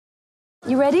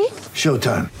You ready?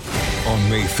 Showtime. On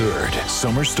May 3rd,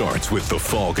 summer starts with The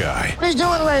Fall Guy. Let's do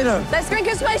it later. Let's drink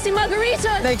a spicy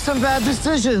margarita. Make some bad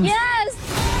decisions.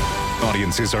 Yes!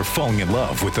 Audiences are falling in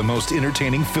love with the most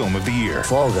entertaining film of the year.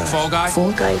 Fall Guy. Fall Guy?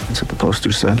 Fall guy. That's what the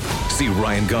poster said. See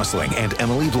Ryan Gosling and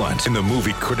Emily Blunt in the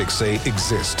movie critics say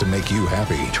exists to make you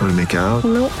happy. Trying to make it out?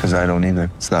 Nope. Because I don't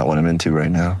either. It's not what I'm into right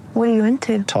now. What are you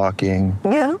into? Talking.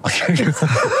 Yeah.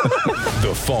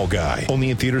 The Fall Guy.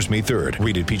 Only in theaters May 3rd.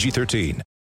 Rated PG-13.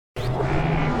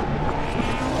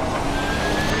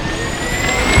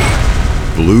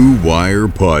 Blue Wire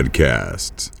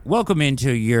Podcast. Welcome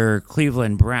into your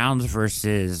Cleveland Browns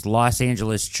versus Los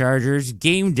Angeles Chargers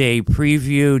game day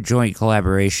preview, joint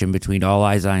collaboration between All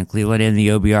Eyes on Cleveland and the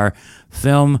OBR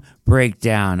Film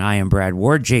Breakdown. I am Brad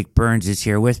Ward. Jake Burns is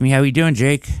here with me. How are you doing,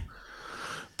 Jake?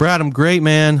 Brad, I'm great,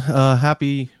 man.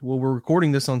 We're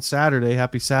recording this on Saturday.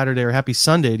 Happy Saturday or happy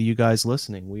Sunday to you guys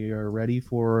listening. We are ready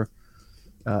for,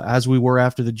 as we were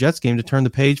after the Jets game, to turn the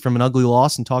page from an ugly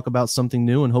loss and talk about something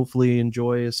new and hopefully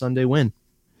enjoy a Sunday win.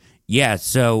 Yeah,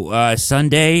 so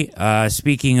Sunday,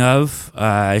 speaking of,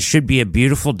 should be a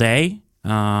beautiful day.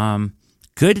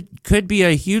 Could be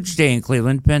a huge day in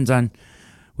Cleveland. Depends on,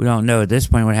 we don't know at this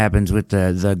point what happens with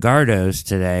the Gardos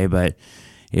today, but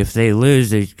if they lose,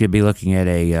 they could be looking at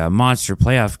a monster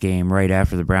playoff game right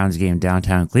after the Browns game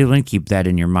downtown Cleveland. Keep that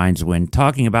in your minds when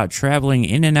talking about traveling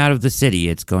in and out of the city.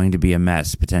 It's going to be a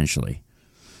mess, potentially.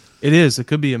 It is. It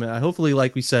could be a mess. Hopefully,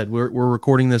 like we said, we're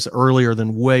recording this way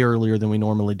earlier than we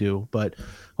normally do. But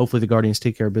hopefully the Guardians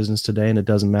take care of business today, and it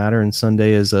doesn't matter. And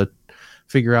Sunday is a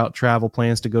figure out travel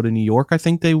plans to go to New York. I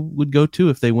think they would go to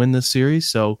if they win this series.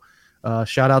 So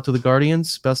shout out to the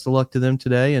Guardians. Best of luck to them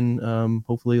today. And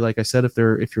hopefully, like I said, if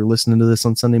you're listening to this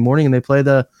on Sunday morning and they play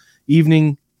the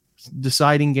evening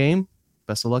deciding game,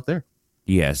 best of luck there.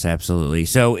 Yes, absolutely.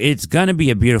 So it's going to be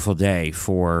a beautiful day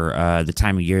for the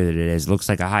time of year that it is. Looks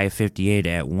like a high of 58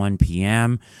 at 1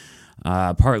 p.m.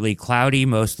 Partly cloudy,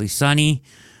 mostly sunny.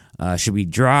 Should be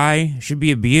dry. Should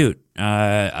be a beaut.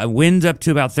 Winds up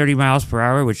to about 30 miles per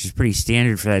hour, which is pretty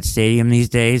standard for that stadium these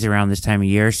days around this time of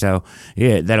year. So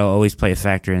yeah, that'll always play a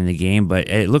factor in the game, but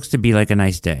it looks to be like a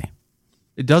nice day.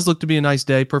 It does look to be a nice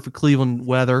day. Perfect Cleveland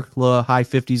weather. High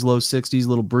 50s, low 60s,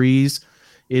 little breeze.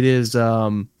 It is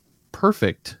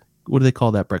perfect. What do they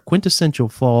call that, Brett? Quintessential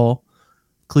fall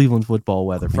Cleveland football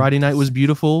weather. Friday night was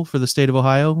beautiful for the state of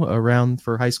Ohio around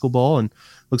for high school ball, and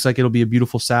looks like it'll be a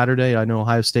beautiful Saturday. I know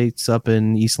Ohio State's up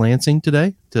in East Lansing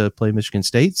today to play Michigan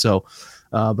State. So,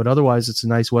 but otherwise, it's a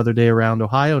nice weather day around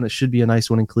Ohio, and it should be a nice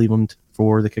one in Cleveland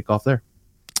for the kickoff there.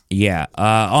 Yeah.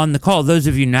 On the call, those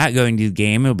of you not going to the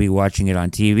game, you'll be watching it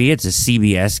on TV. It's a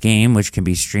CBS game, which can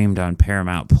be streamed on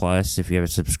Paramount Plus if you have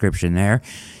a subscription there.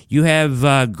 You have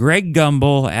Greg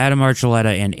Gumbel, Adam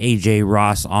Archuleta, and AJ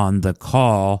Ross on the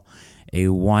call, a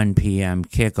 1 p.m.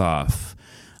 kickoff.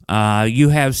 You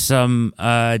have some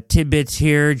tidbits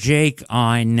here, Jake,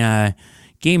 on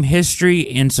game history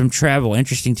and some travel.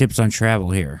 Interesting tips on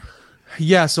travel here.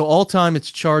 Yeah, so all time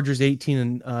it's Chargers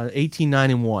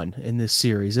 18-9-1 in this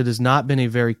series. It has not been a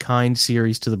very kind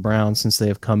series to the Browns since they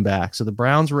have come back. So the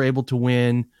Browns were able to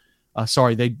win.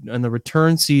 They in the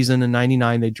return season in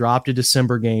 '99 they dropped a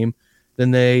December game.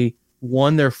 Then they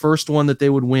won their first one that they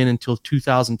would win until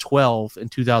 2012 and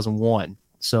 2001.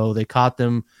 So they caught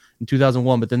them in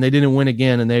 2001, but then they didn't win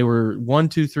again, and they were 5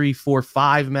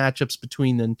 matchups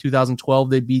between them. In 2012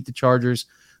 they beat the Chargers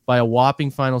by a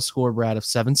whopping final score, Brad, of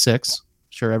 7-6.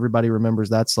 Sure, everybody remembers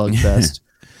that slugfest.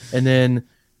 And then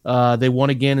they won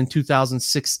again in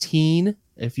 2016.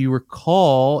 If you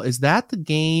recall, is that the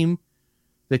game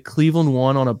that Cleveland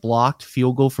won on a blocked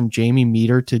field goal from Jamie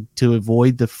Meter to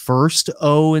avoid the first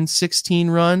 0-16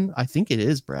 run? I think it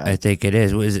is, Brad. I think it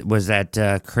is. Was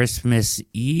that Christmas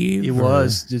Eve? It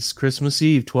was just Christmas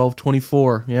Eve,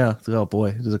 12/24. Yeah. Oh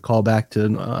boy, it was a callback to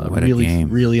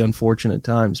really unfortunate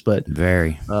times. But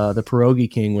very the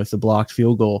Pierogi King with the blocked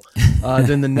field goal.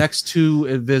 Then the next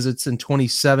two visits in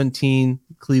 2017,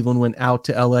 Cleveland went out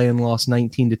to LA and lost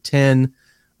 19-10.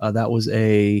 That was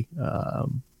a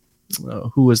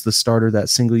who was the starter that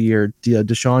single year?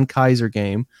 Deshaun Kaiser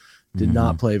game. Did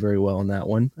not play very well in that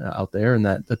one out there, and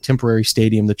the temporary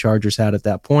stadium the Chargers had at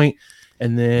that point.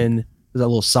 And then that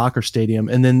little soccer stadium.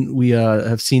 And then we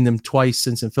have seen them twice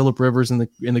since. And Phillip Rivers in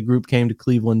the group came to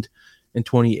Cleveland in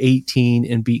 2018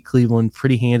 and beat Cleveland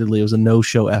pretty handedly. It was a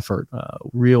no-show effort,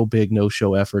 real big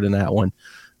no-show effort in that one.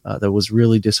 That was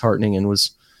really disheartening and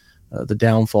was the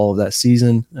downfall of that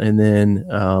season. And then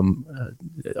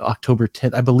October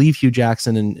 10th, I believe Hugh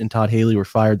Jackson and Todd Haley were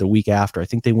fired the week after. I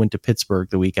think they went to Pittsburgh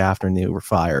the week after and they were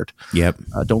fired. Yep.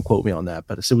 Don't quote me on that,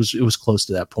 but it was close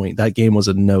to that point. That game was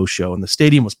a no-show, and the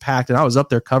stadium was packed, and I was up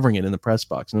there covering it in the press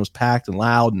box, and it was packed and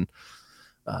loud, and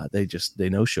they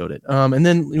no-showed it. And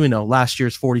then, last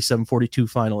year's 47-42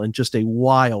 final, and just a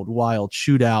wild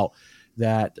shootout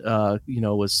that,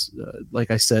 was, like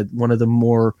I said, one of the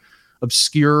more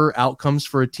obscure outcomes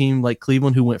for a team like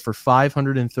Cleveland, who went for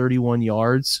 531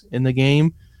 yards in the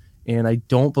game. And I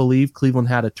don't believe Cleveland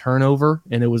had a turnover.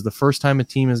 And it was the first time a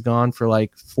team has gone for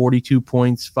like 42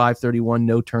 points, 531,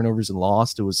 no turnovers, and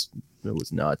lost. It was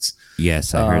nuts.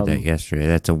 Yes, I heard that yesterday.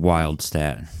 That's a wild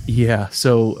stat. Yeah.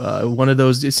 So one of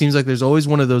those, it seems like there's always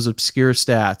one of those obscure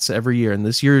stats every year. And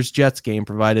this year's Jets game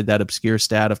provided that obscure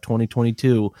stat of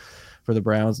 2022 for the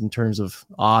Browns in terms of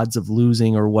odds of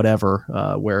losing or whatever,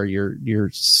 where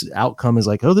your outcome is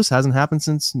like, oh, this hasn't happened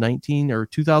since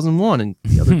 2001, and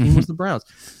the other team was the Browns.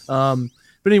 But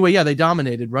anyway, yeah, they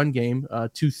dominated run game,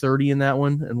 230 in that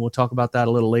one, and we'll talk about that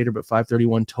a little later, but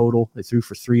 531 total. They threw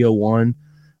for 301.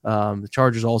 The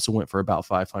Chargers also went for about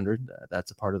 500.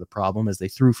 That's a part of the problem, as they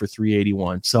threw for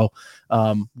 381. So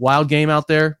wild game out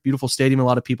there, beautiful stadium. A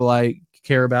lot of people I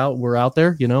care about were out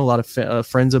there. A lot of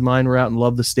friends of mine were out and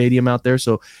love the stadium out there.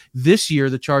 So this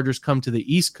year the Chargers come to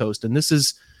the East Coast, and this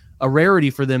is a rarity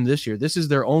for them this year. This is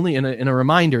their only, and a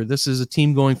reminder, this is a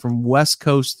team going from West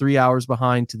Coast 3 hours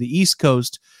behind to the East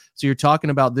Coast. So you're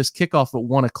talking about this kickoff at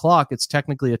 1 o'clock. It's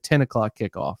technically a 10 o'clock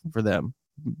kickoff for them,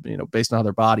 based on how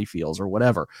their body feels or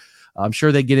whatever. I'm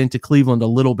sure they get into Cleveland a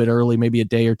little bit early, maybe a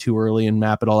day or two early, and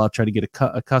map it all out, try to get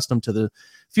accustomed to the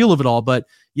feel of it all. But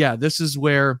yeah, this is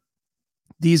where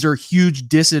these are huge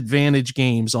disadvantage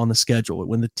games on the schedule.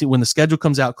 When the schedule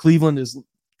comes out, Cleveland is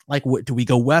like, what, do we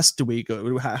go west? Do we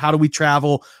go? How do we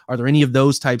travel? Are there any of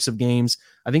those types of games?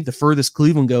 I think the furthest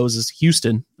Cleveland goes is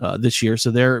Houston this year, so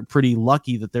they're pretty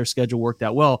lucky that their schedule worked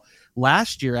out well.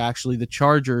 Last year, actually, the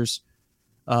Chargers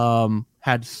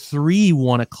had 3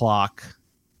 1 o'clock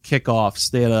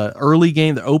kickoffs. They had an early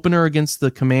game, the opener against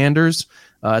the Commanders.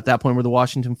 At that point, were the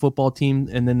Washington football team,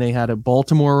 and then they had a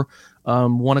Baltimore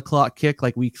 1 o'clock kick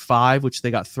like week 5, which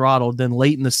they got throttled. Then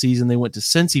late in the season, they went to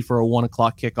Cincy for a 1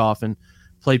 o'clock kickoff and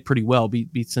played pretty well,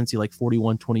 beat Cincy like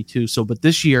 41-22. So, but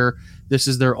this year, this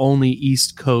is their only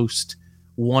East Coast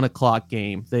 1 o'clock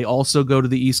game. They also go to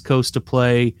the East Coast to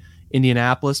play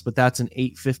Indianapolis, but that's an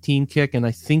 8:15 kick, and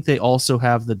I think they also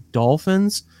have the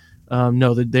Dolphins.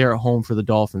 No, they're at home for the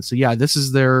Dolphins. So yeah, this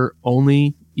is their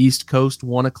only East Coast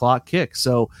 1 o'clock kick.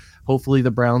 So hopefully the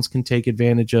Browns can take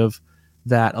advantage of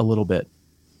that a little bit.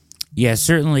 Yeah,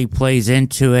 certainly plays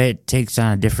into it, takes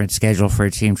on a different schedule for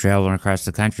a team traveling across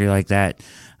the country like that.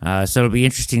 So it'll be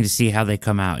interesting to see how they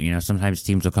come out. Sometimes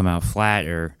teams will come out flat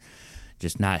or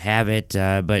just not have it,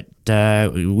 but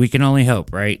we can only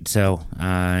hope, right? So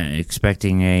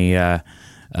expecting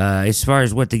as far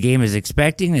as what the game is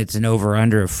expecting, it's an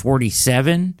over-under of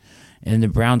 47, and the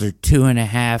Browns are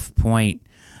 2.5 point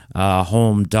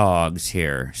home dogs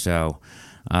here. So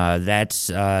that's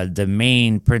the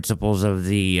main principles of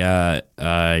the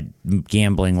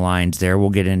gambling lines there. We'll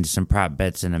get into some prop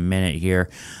bets in a minute here.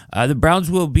 The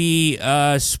Browns will be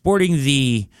sporting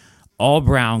the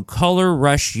all-brown color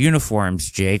rush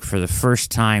uniforms, Jake, for the first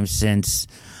time since,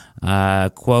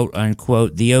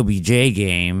 quote-unquote, the OBJ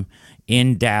game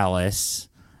in Dallas,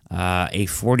 a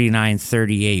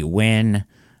 49-38 win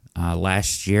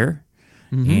last year.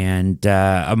 Mm-hmm. And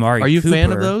Amari Cooper. Are you a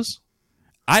fan of those?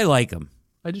 I like them.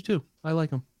 I do too. I like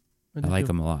them. I like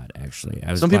them a lot, actually.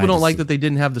 Some people don't like that they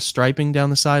didn't have the striping down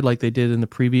the side like they did in the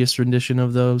previous rendition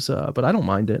of those, but I don't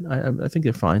mind it. I think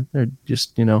they're fine. They're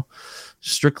just,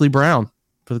 strictly brown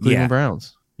for the Cleveland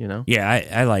Browns, Yeah,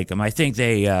 I like them. I think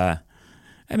they,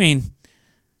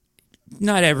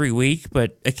 not every week,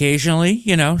 but occasionally,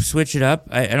 switch it up.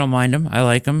 I don't mind them. I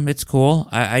like them. It's cool.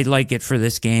 I like it for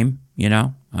this game,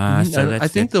 So I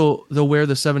think they'll wear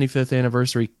the 75th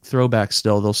anniversary throwback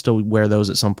still. They'll still wear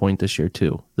those at some point this year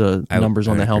too. The numbers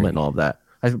on the helmet and all of that.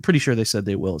 I'm pretty sure they said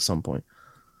they will at some point.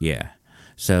 Yeah.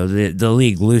 So the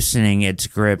league loosening its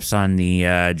grips on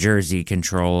the jersey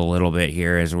control a little bit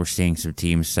here as we're seeing some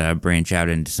teams branch out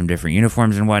into some different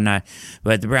uniforms and whatnot.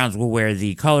 But the Browns will wear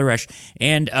the color rush.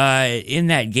 And in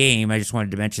that game, I just wanted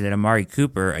to mention that Amari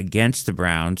Cooper against the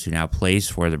Browns, who now plays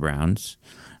for the Browns,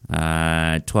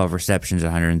 12 receptions,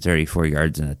 134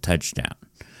 yards, and a touchdown.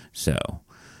 So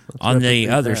on the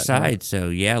other side, so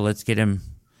yeah, let's get him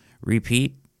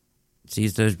repeat.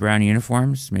 Sees those brown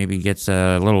uniforms, maybe gets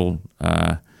a little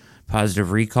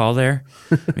positive recall there.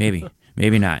 Maybe.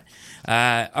 Maybe not.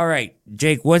 All right,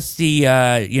 Jake, what's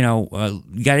the, you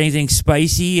got anything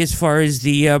spicy as far as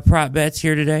the prop bets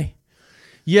here today?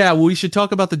 Yeah, well, we should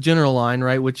talk about the general line,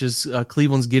 right? Which is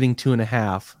Cleveland's getting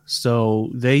 2.5. So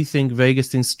they think Vegas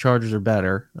thinks the Chargers are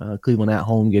better. Cleveland at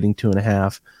home getting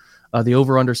 2.5. The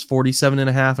over/under is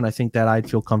 47.5, and I think that I'd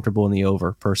feel comfortable in the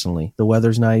over personally. The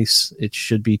weather's nice. It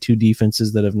should be two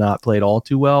defenses that have not played all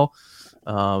too well,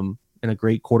 and a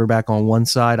great quarterback on one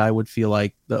side. I would feel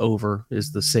like the over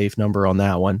is the safe number on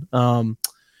that one.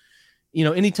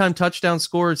 Anytime touchdown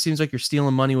score, it seems like you're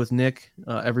stealing money with Nick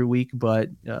every week, but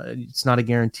it's not a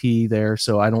guarantee there,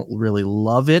 so I don't really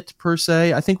love it per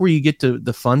se. I think where you get to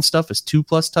the fun stuff is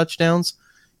 2+ touchdowns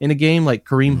in a game, like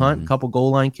Kareem Hunt, a couple goal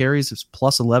line carries is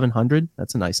plus 1,100.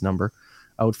 That's a nice number.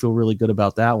 I would feel really good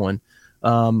about that one.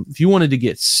 If you wanted to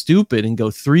get stupid and go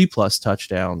 3+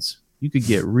 touchdowns, you could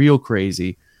get real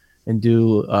crazy and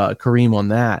do Kareem on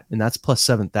that, and that's plus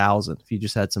 7,000 if you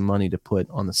just had some money to put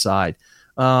on the side.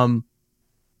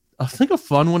 I think a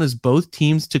fun one is both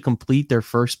teams to complete their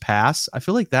first pass. I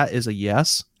feel like that is a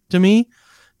yes to me.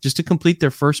 Just to complete their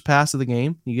first pass of the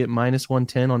game, you get minus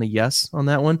 110 on a yes on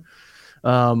that one.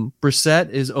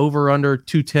 Brissett is over under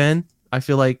 210. I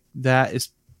feel like that is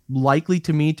likely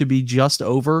to me to be just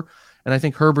over. And I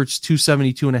think Herbert's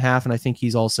 272.5, and I think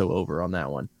he's also over on that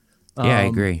one. Yeah, I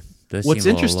agree. What's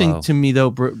interesting to me,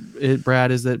 though, Brad,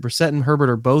 is that Brissett and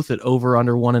Herbert are both at over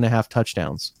under 1.5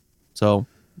 touchdowns. So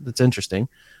that's interesting.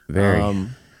 Very.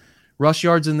 Rush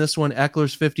yards in this one,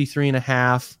 Eckler's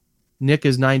 53.5. Nick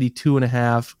is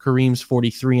 92.5. Kareem's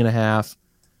 43.5.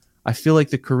 I feel like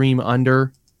the Kareem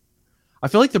under. I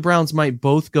feel like the Browns might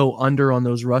both go under on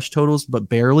those rush totals, but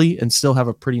barely, and still have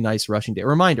a pretty nice rushing day.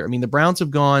 Reminder, the Browns have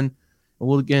gone, and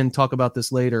we'll again talk about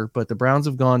this later, but the Browns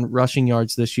have gone rushing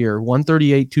yards this year,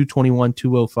 138, 221,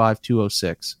 205,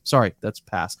 206. Sorry, that's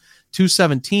past.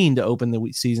 217 to open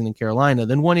the season in Carolina,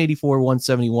 then 184,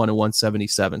 171, and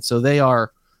 177. So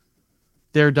they're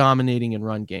dominating in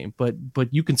run game, but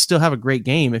you can still have a great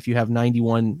game if you have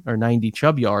 91 or 90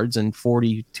 Chubb yards and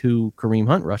 42 Kareem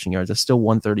Hunt rushing yards. That's still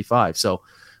 135. So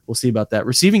we'll see about that.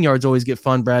 Receiving yards always get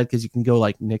fun, Brad, because you can go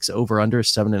like Nick's over under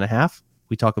 7.5.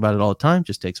 We talk about it all the time.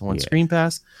 Just takes one screen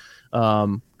pass.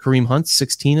 Kareem Hunt's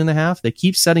 16.5. They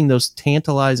keep setting those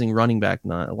tantalizing running back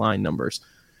line numbers.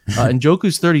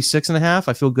 Njoku's 36.5.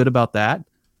 I feel good about that.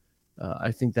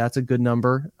 I think that's a good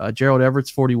number. Gerald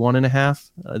Everett's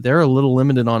 41.5. They're a little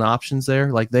limited on options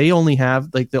there. Like they only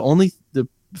have the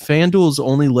FanDuel's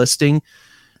only listing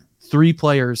 2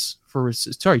 players for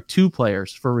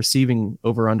receiving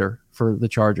over under for the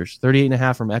Chargers.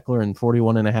 38.5 from Eckler and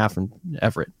 41.5 from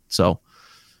Everett. So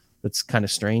that's kind of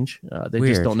strange. They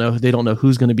Weird. just don't know. They don't know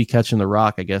who's going to be catching the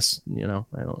rock. I guess I know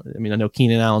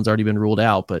Keenan Allen's already been ruled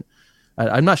out, but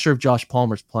I'm not sure if Josh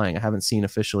Palmer's playing. I haven't seen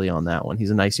officially on that one.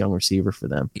 He's a nice young receiver for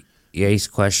them. Yeah, he's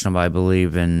questionable, I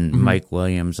believe, and Mike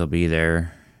Williams will be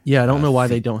there. Yeah, I don't know why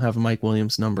they don't have a Mike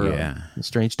Williams number. Yeah. It's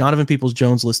strange. Donovan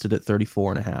Peoples-Jones listed at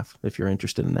 34.5, if you're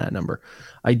interested in that number.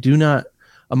 I do not.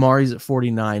 Amari's at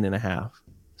 49.5.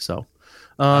 So,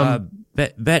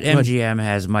 BetMGM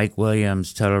has Mike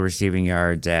Williams total receiving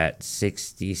yards at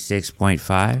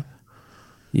 66.5.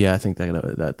 Yeah, I think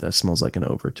that smells like an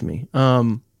over to me.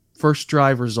 First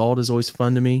drive result is always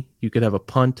fun to me. You could have a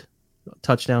punt, a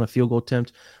touchdown, a field goal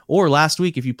attempt. Or last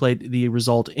week, if you played the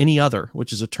result any other,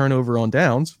 which is a turnover on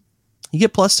downs, you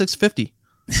get plus 650.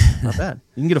 Not bad.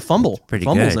 You can get a fumble.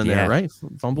 Fumbles good, in yeah. there, right?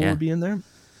 Fumble would be in there.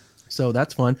 So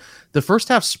that's fun. The first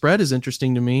half spread is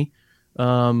interesting to me.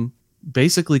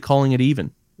 Basically calling it even.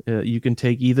 You can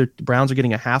take either. The Browns are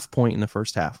getting a half point in the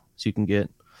first half. So you can get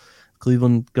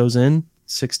Cleveland goes in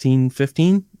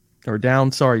 16-15. Or down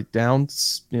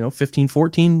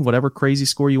 15-14, whatever crazy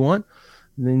score you want,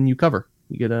 then you cover.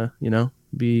 You get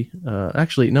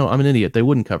actually, no, I'm an idiot. They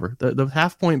wouldn't cover. The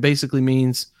half point basically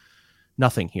means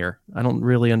nothing here. I don't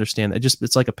really understand that.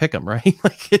 It's like a pick'em, right?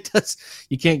 Like it does.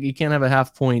 You can't have a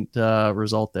half point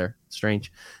result there.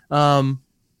 Strange. And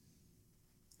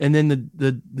then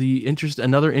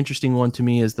another interesting one to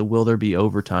me is the will there be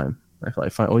overtime? I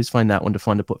always find that one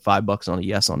fun to put $5 on a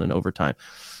yes on an overtime.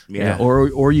 Yeah.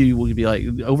 Or you would be like,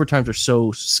 overtimes are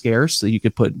so scarce that you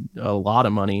could put a lot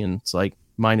of money and it's like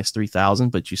minus 3,000,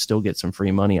 but you still get some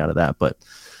free money out of that. But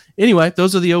anyway,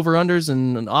 those are the over-unders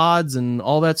and odds and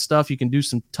all that stuff. You can do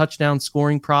some touchdown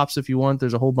scoring props if you want.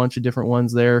 There's a whole bunch of different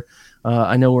ones there.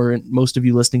 I know most of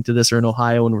you listening to this are in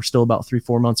Ohio, and we're still about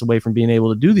 3-4 months away from being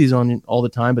able to do these on all the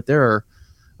time, but there are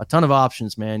a ton of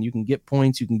options, man. You can get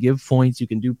points, you can give points, you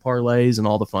can do parlays and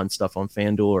all the fun stuff on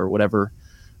FanDuel or whatever.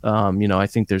 I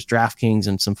think there's DraftKings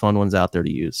and some fun ones out there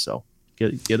to use. So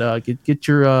get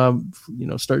your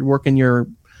start working your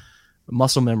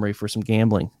muscle memory for some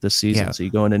gambling this season. Yeah. So you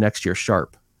go into next year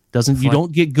sharp. You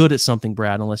don't get good at something,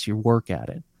 Brad, unless you work at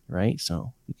it, right?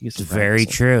 So you can get some It's very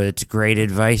practice. true. It's great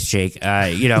advice, Jake.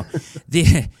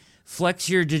 Flex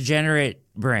your degenerate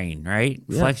brain, right?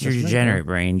 Yeah, Flex your that's right, degenerate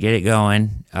brain. Get it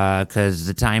going, because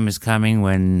the time is coming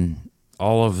when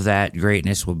all of that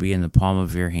greatness will be in the palm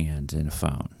of your hand in a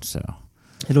phone. So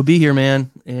It'll be here, man.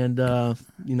 And,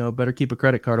 better keep a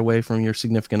credit card away from your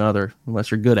significant other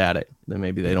unless you're good at it. Then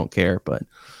maybe they don't care. But,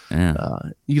 yeah.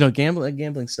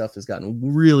 gambling stuff has gotten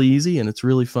really easy and it's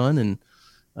really fun. And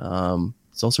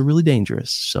it's also really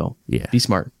dangerous. So Yeah. be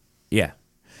smart. Yeah.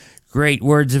 Great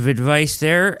words of advice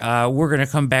there. We're going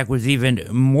to come back with even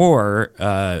more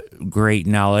great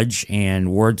knowledge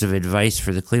and words of advice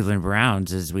for the Cleveland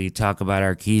Browns as we talk about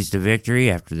our keys to victory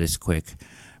after this quick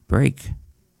break.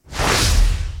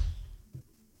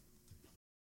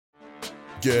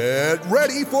 Get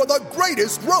ready for the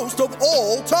greatest roast of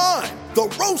all time, the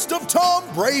Roast of Tom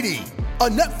Brady, a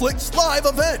Netflix live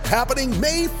event happening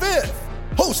May 5th.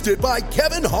 Hosted by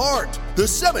Kevin Hart, the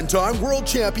 7-time world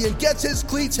champion gets his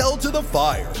cleats held to the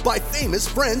fire by famous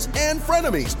friends and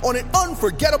frenemies on an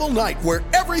unforgettable night where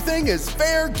everything is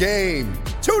fair game.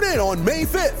 Tune in on May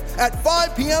 5th at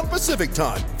 5 p.m. Pacific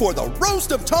time for the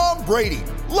Roast of Tom Brady,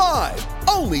 live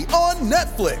only on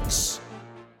Netflix.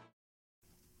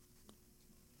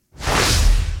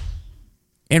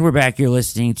 And we're back. You're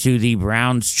listening to the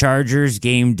Browns-Chargers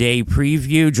game day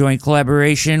preview, joint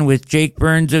collaboration with Jake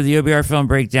Burns of the OBR Film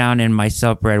Breakdown and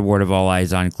myself, Brad Ward of All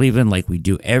Eyes on Cleveland, like we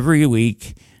do every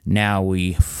week. Now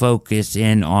we focus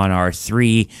in on our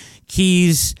 3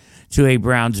 keys to a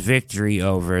Browns victory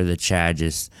over the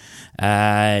Chargers. You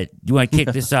want to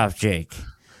kick this off, Jake?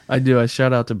 I do. I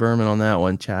shout out to Berman on that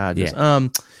one, Chad. Yeah.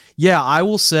 Yeah, I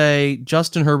will say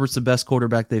Justin Herbert's the best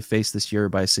quarterback they've faced this year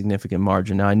by a significant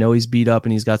margin. Now, I know he's beat up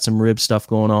and he's got some rib stuff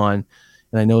going on,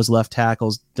 and I know his left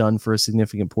tackle's done for a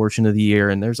significant portion of the year,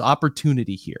 and there's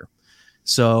opportunity here.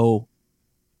 So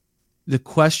the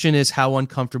question is, how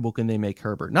uncomfortable can they make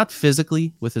Herbert? Not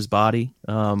physically with his body,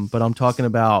 but I'm talking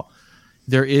about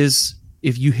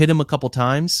if you hit him a couple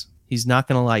times, he's not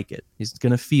going to like it. He's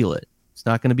going to feel it. It's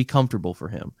not going to be comfortable for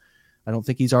him. I don't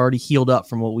think he's already healed up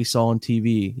from what we saw on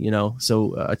TV,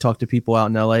 So I talked to people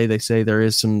out in LA. They say they're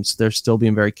still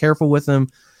being very careful with him.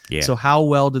 Yeah. So how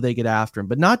well do they get after him?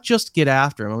 But not just get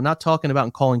after him. I'm not talking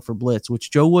about calling for blitz,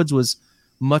 which Joe Woods was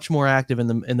much more active in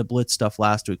the blitz stuff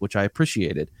last week, which I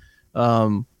appreciated.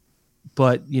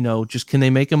 But just can they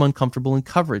make him uncomfortable in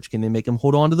coverage? Can they make him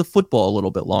hold on to the football a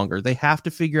little bit longer? They have to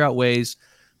figure out ways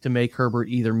to make Herbert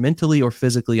either mentally or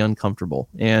physically uncomfortable.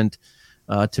 And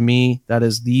to me, that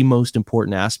is the most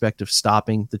important aspect of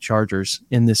stopping the Chargers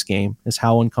in this game, is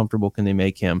how uncomfortable can they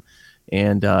make him.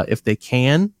 And if they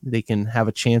can have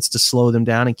a chance to slow them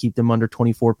down and keep them under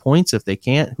 24 points. If they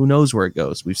can't, who knows where it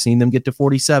goes. We've seen them get to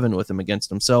 47 with him against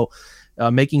them. So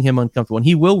making him uncomfortable. And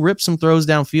he will rip some throws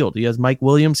downfield. He has Mike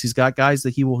Williams. He's got guys that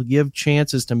he will give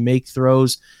chances to make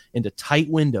throws into tight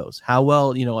windows. How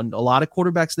well, and a lot of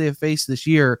quarterbacks they have faced this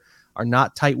year are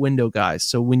not tight window guys.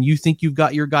 So when you think you've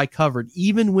got your guy covered,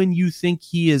 even when you think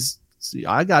he's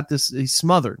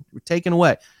smothered, we're taken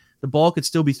away, the ball could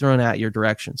still be thrown at your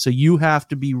direction. So you have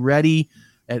to be ready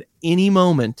at any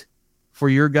moment for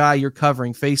your guy you're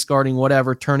covering, face guarding,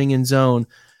 whatever, turning in zone,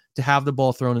 to have the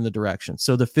ball thrown in the direction.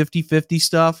 So the 50-50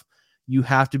 stuff, you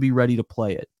have to be ready to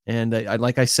play it. And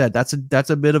like I said, that's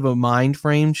a bit of a mind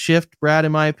frame shift, Brad,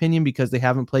 in my opinion, because they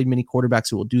haven't played many quarterbacks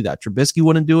who will do that. Trubisky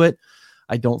wouldn't do it.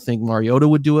 I don't think Mariota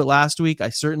would do it last week. I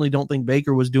certainly don't think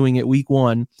Baker was doing it week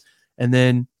 1. And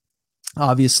then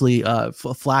obviously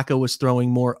Flacco was throwing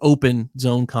more open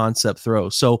zone concept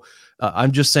throws. So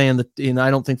I'm just saying that,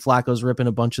 I don't think Flacco's ripping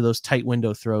a bunch of those tight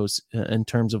window throws in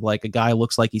terms of like a guy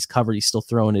looks like he's covered, he's still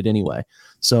throwing it anyway.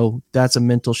 So that's a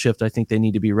mental shift I think they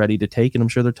need to be ready to take, and I'm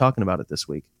sure they're talking about it this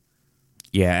week.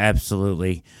 Yeah,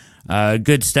 absolutely.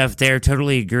 Good stuff there.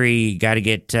 Totally agree. Got to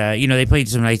get, they played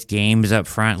some nice games up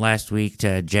front last week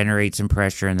to generate some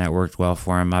pressure, and that worked well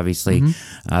for them, obviously.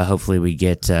 Hopefully we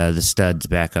get the studs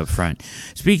back up front.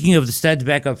 Speaking of the studs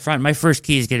back up front, my first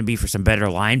key is going to be for some better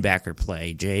linebacker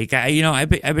play, Jake. I've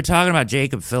been talking about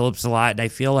Jacob Phillips a lot, and I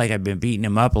feel like I've been beating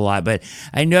him up a lot, but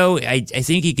I know I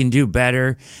think he can do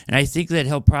better, and I think that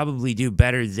he'll probably do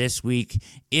better this week,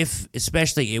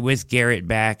 especially with Garrett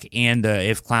back, and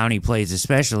if Clowney plays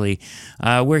especially,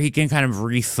 especially, where he can kind of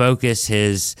refocus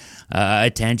his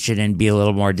attention and be a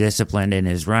little more disciplined in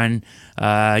his run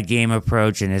game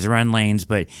approach and his run lanes.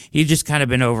 But he's just kind of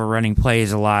been overrunning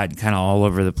plays a lot, kind of all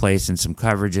over the place in some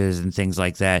coverages and things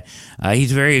like that.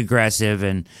 He's very aggressive,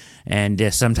 and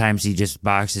sometimes he just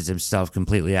boxes himself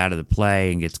completely out of the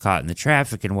play and gets caught in the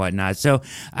traffic and whatnot. So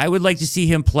I would like to see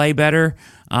him play better.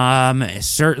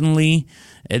 Certainly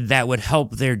that would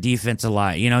help their defense a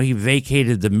lot. You know, he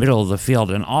vacated the middle of the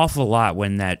field an awful lot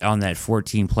on that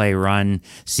 14-play run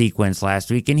sequence last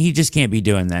week, and he just can't be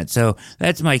doing that. So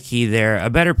that's my key there. A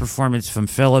better performance from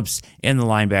Phillips and the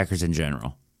linebackers in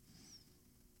general.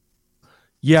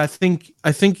 Yeah, I think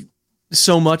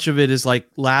so much of it is like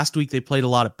last week they played a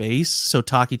lot of base. So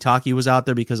Taki was out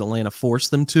there because Atlanta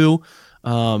forced them to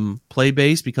play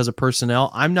base because of personnel.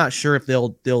 I'm not sure if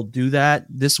they'll do that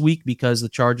this week because the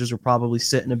Chargers are probably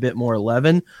sitting a bit more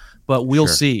 11, but we'll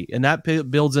see. And that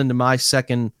builds into my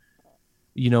second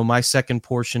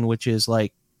portion, which is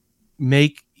like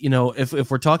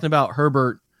if we're talking about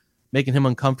Herbert making him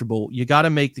uncomfortable, you got to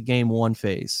make the game one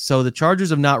phase. So the Chargers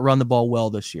have not run the ball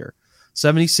well this year.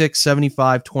 76,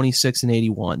 75, 26, and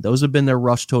 81. Those have been their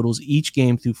rush totals each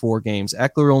game through 4 games.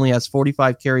 Eckler only has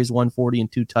 45 carries, 140,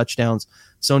 and 2 touchdowns.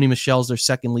 Sony Michel's their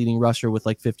second leading rusher with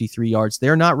like 53 yards.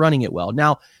 They're not running it well.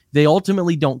 Now, they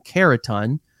ultimately don't care a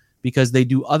ton because they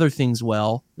do other things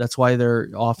well. That's why their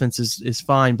offense is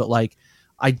fine. But like,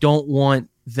 I don't want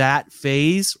that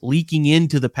phase leaking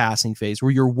into the passing phase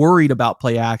where you're worried about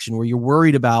play action, where you're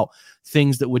worried about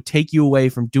things that would take you away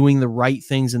from doing the right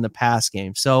things in the pass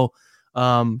game. So,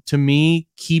 to me,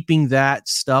 keeping that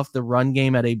stuff, the run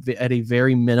game at a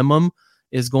very minimum,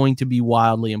 is going to be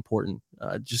wildly important.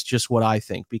 Just what I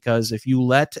think, because if you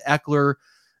let Eckler,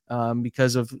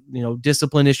 because of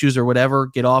discipline issues or whatever,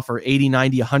 get off for 80,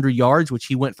 90, 100 yards, which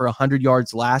he went for 100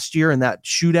 yards last year in that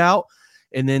shootout,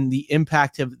 and then the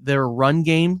impact of their run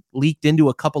game leaked into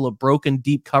a couple of broken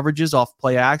deep coverages off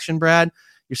play action, Brad,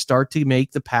 you start to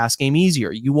make the pass game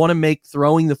easier. You want to make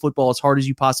throwing the football as hard as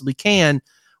you possibly can.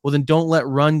 Well, then don't let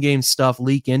run game stuff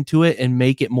leak into it and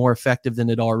make it more effective than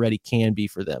it already can be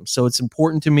for them. So it's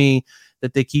important to me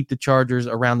that they keep the Chargers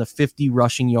around the 50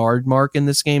 rushing yard mark in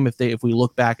this game if we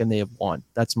look back and they have won.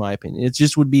 That's my opinion. It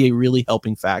just would be a really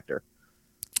helping factor.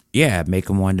 Yeah, make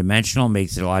them one-dimensional,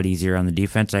 makes it a lot easier on the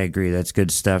defense. I agree. That's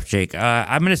good stuff, Jake.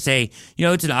 I'm going to say,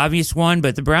 it's an obvious one,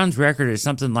 but the Browns' record is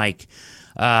something like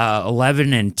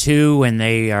 11-2, and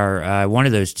they are one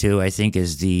of those two. I think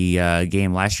is the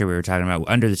game last year we were talking about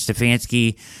under the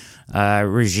Stefanski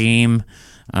regime.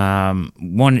 One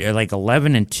like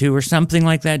 11-2 or something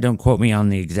like that. Don't quote me on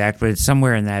the exact, but it's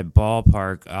somewhere in that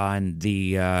ballpark on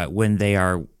the when they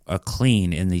are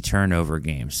clean in the turnover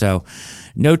game. So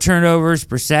no turnovers.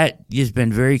 Brissett has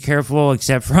been very careful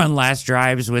except for on last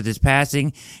drives with his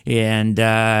passing, and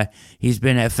he's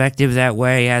been effective that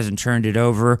way. He hasn't turned it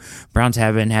over. Browns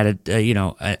haven't had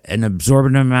an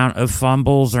absorbent amount of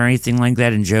fumbles or anything like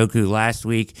that in Njoku last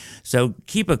week. So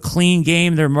keep a clean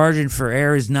game. Their margin for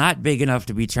error is not big enough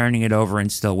to be turning it over and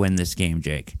still win this game,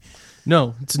 Jake.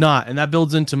 No, it's not. And that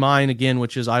builds into mine again,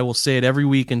 which is I will say it every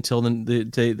week until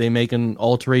they make an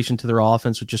alteration to their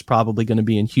offense, which is probably going to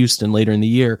be in Houston later in the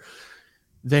year.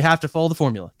 They have to follow the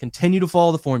formula. Continue to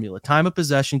follow the formula. Time of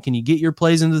possession. Can you get your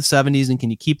plays into the 70s, and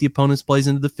can you keep the opponent's plays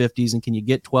into the 50s, and can you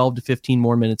get 12 to 15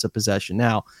 more minutes of possession?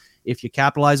 Now, if you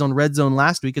capitalize on red zone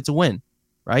last week, it's a win,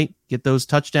 right? Get those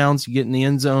touchdowns. You get in the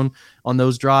end zone on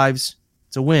those drives.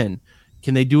 It's a win.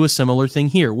 Can they do a similar thing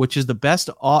here, which is the best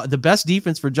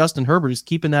defense for Justin Herbert is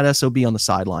keeping that SOB on the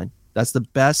sideline. That's the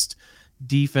best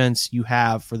defense you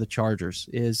have for the Chargers,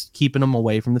 is keeping them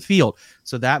away from the field.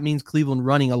 So that means Cleveland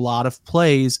running a lot of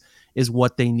plays is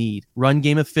what they need. Run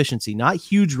game efficiency, not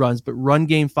huge runs, but run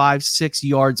game 5-6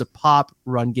 yards a pop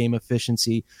run game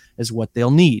efficiency is what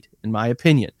they'll need, in my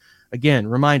opinion. Again,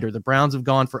 reminder, the Browns have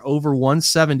gone for over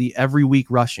 170 every week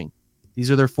rushing. These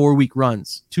are their 4-week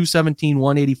runs, 217,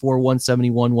 184,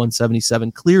 171,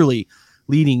 177, clearly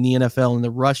leading the NFL in the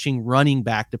rushing running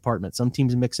back department. Some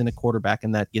teams mix in a quarterback,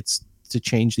 and that gets to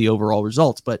change the overall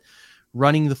results. But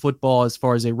running the football as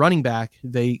far as a running back,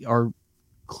 they are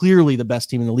clearly the best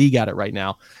team in the league at it right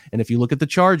now. And if you look at the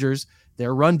Chargers,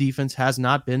 their run defense has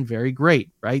not been very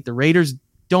great, right? The Raiders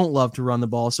don't love to run the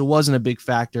ball, so it wasn't a big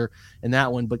factor in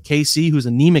that one. But KC, who's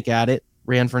anemic at it,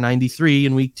 ran for 93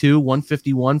 in week 2,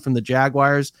 151 from the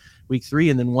Jaguars week 3,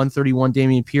 and then 131.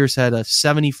 Dameon Pierce had a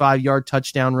 75-yard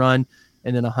touchdown run,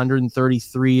 and then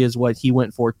 133 is what he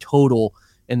went for total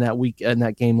in that week, in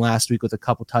that game last week, with a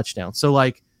couple touchdowns. So,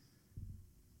 like,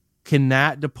 can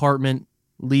that department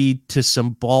lead to some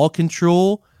ball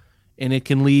control and it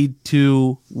can lead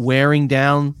to wearing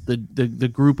down the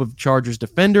group of Chargers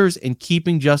defenders and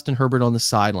keeping Justin Herbert on the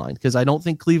sideline, because I don't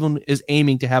think Cleveland is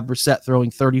aiming to have Brissett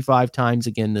throwing 35 times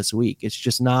again this week. It's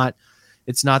just not.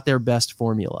 It's not their best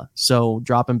formula. So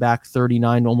dropping back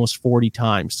 39, almost 40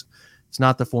 times, it's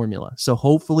not the formula. So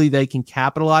hopefully they can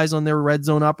capitalize on their red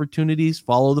zone opportunities,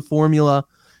 follow the formula,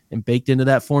 and baked into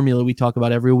that formula we talk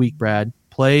about every week, Brad,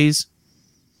 plays,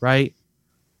 right?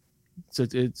 So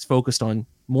it's focused on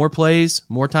more plays,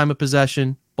 more time of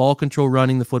possession, ball control,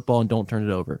 running the football, and don't turn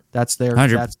it over. That's their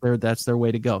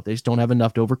way to go. They just don't have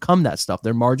enough to overcome that stuff.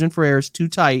 Their margin for error is too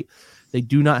tight. They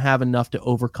do not have enough to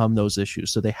overcome those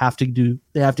issues. So they have to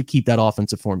keep that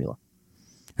offensive formula.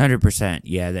 100%.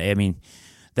 Yeah, I mean,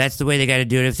 that's the way they got to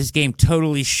do it. If this game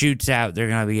totally shoots out, they're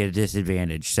going to be at a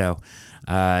disadvantage. So,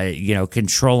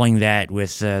 controlling that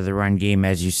with the run game,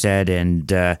 as you said,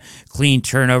 and clean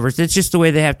turnovers, it's just the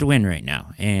way they have to win right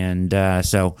now. And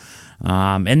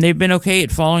and they've been okay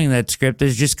at following that script.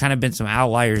 There's just kind of been some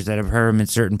outliers that have hurt them in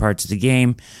certain parts of the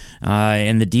game,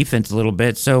 and the defense a little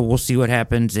bit. So we'll see what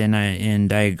happens, and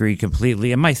I agree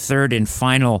completely. And my third and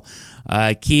final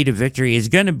key to victory is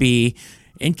going to be,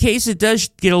 in case it does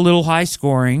get a little high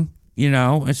scoring,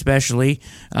 especially,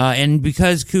 and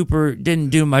because Cooper didn't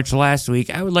do much last week,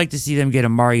 I would like to see them get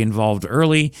Amari involved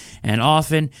early and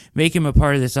often, make him a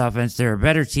part of this offense. They're a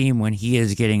better team when he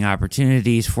is getting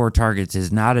opportunities. 4 targets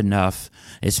is not enough,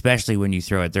 especially when you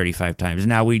throw it 35 times.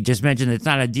 Now, we just mentioned it's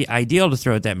not ideal to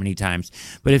throw it that many times,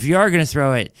 but if you are going to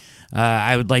throw it,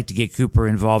 I would like to get Cooper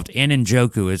involved and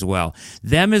Njoku as well.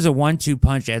 Them as a 1-2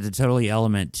 punch adds a totally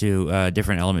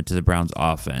different element to the Browns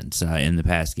offense in the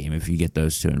pass game if you get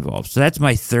those two involved. So that's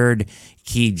my third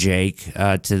key, Jake,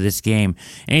 to this game.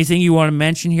 Anything you want to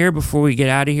mention here before we get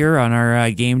out of here on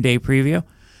our game day preview?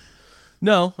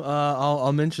 No,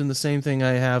 I'll mention the same thing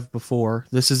I have before.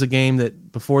 This is a game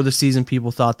that before the season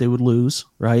people thought they would lose,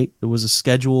 right? It was a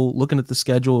schedule. Looking at the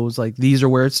schedule, it was like these are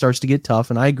where it starts to get tough,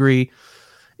 and I agree.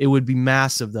 It would be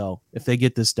massive, though, if they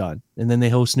get this done. And then they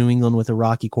host New England with a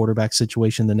rocky quarterback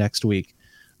situation the next week.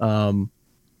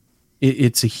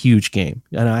 It's a huge game.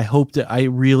 And I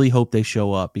really hope they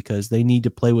show up, because they need to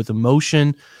play with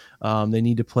emotion. They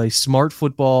need to play smart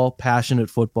football, passionate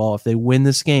football. If they win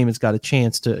this game, it's got a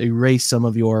chance to erase some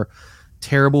of your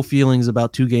terrible feelings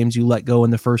about 2 games you let go in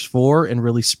the first 4 and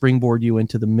really springboard you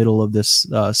into the middle of this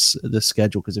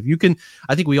schedule. Because if you can,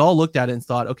 I think we all looked at it and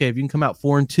thought, okay, if you can come out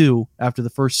 4-2 after the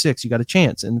first 6, you got a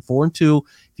chance. And 4-2,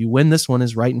 if you win this one,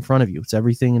 is right in front of you. It's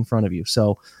everything in front of you.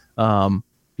 So,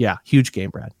 huge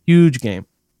game, Brad. Huge game.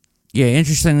 Yeah,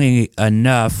 interestingly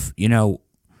enough,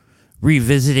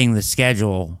 revisiting the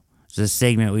schedule, the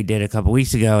segment we did a couple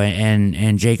weeks ago,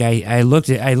 and Jake, I look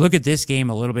at this game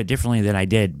a little bit differently than I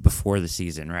did before the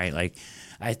season, right? Like,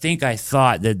 I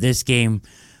thought that this game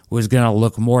was going to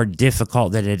look more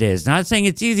difficult than it is. Not saying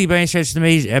it's easy by any stretch of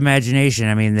the imagination.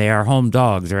 I mean, they are home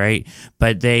dogs, right?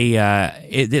 But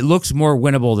it looks more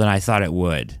winnable than I thought it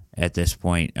would at this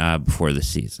point before the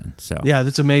season. So yeah,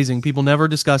 that's amazing. People never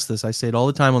discuss this. I say it all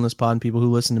the time on this pod, and people who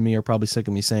listen to me are probably sick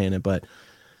of me saying it, but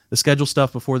the schedule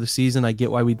stuff before the season, I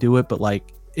get why we do it, but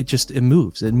it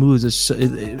moves. It moves. It's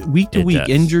week to week.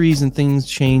 Injuries and things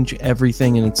change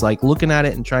everything, and it's like looking at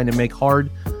it and trying to make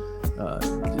hard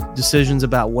decisions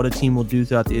about what a team will do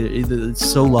throughout it's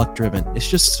so luck driven. It's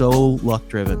just so luck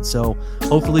driven. So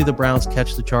hopefully the Browns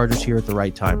catch the Chargers here at the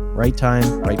right time, right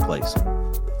place.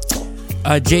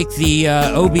 Jake, the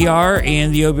OBR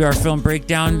and the OBR film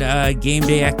breakdown game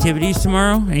day activities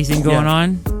tomorrow. Anything going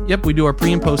on? Yep, we do our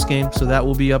pre and post game, so that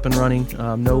will be up and running.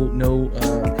 No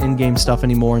in-game stuff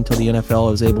anymore until the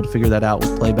NFL is able to figure that out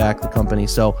with Playback, the company.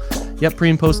 So, yep,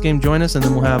 pre and post game, join us, and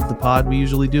then we'll have the pod we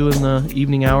usually do in the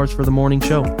evening hours for the morning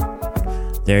show.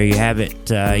 There you have it.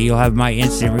 You'll have my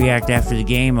instant react after the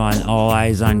game on All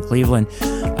Eyes on Cleveland.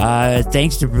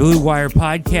 Thanks to Blue Wire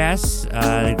Podcasts,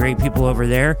 the great people over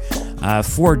there.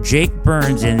 For Jake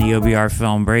Burns in the OBR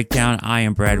Film Breakdown, I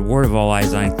am Brad Ward of All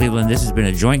Eyes on Cleveland. This has been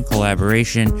a joint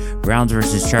collaboration, Browns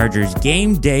versus Chargers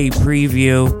Game Day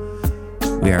Preview.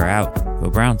 We are out. Go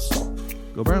Browns.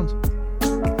 Go Browns.